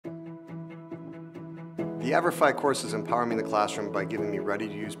The EVERFI courses empower me in the classroom by giving me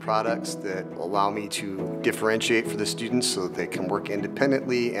ready-to-use products that allow me to differentiate for the students so that they can work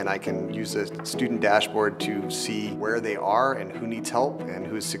independently, and I can use the student dashboard to see where they are and who needs help and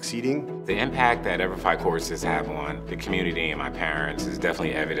who is succeeding. The impact that EVERFI courses have on the community and my parents is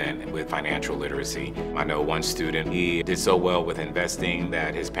definitely evident with financial literacy. I know one student, he did so well with investing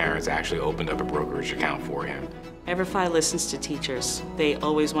that his parents actually opened up a brokerage account for him. EVERFI listens to teachers. They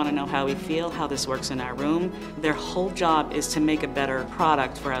always want to know how we feel, how this works in our room. Their whole job is to make a better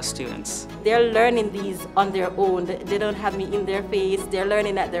product for our students. They're learning these on their own. They don't have me in their face. They're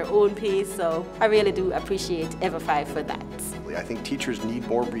learning at their own pace, so I really do appreciate EVERFI for that. I think teachers need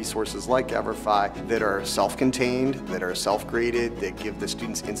more resources like EVERFI that are self-contained, that are self-graded, that give the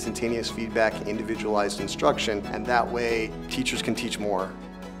students instantaneous feedback, individualized instruction, and that way teachers can teach more.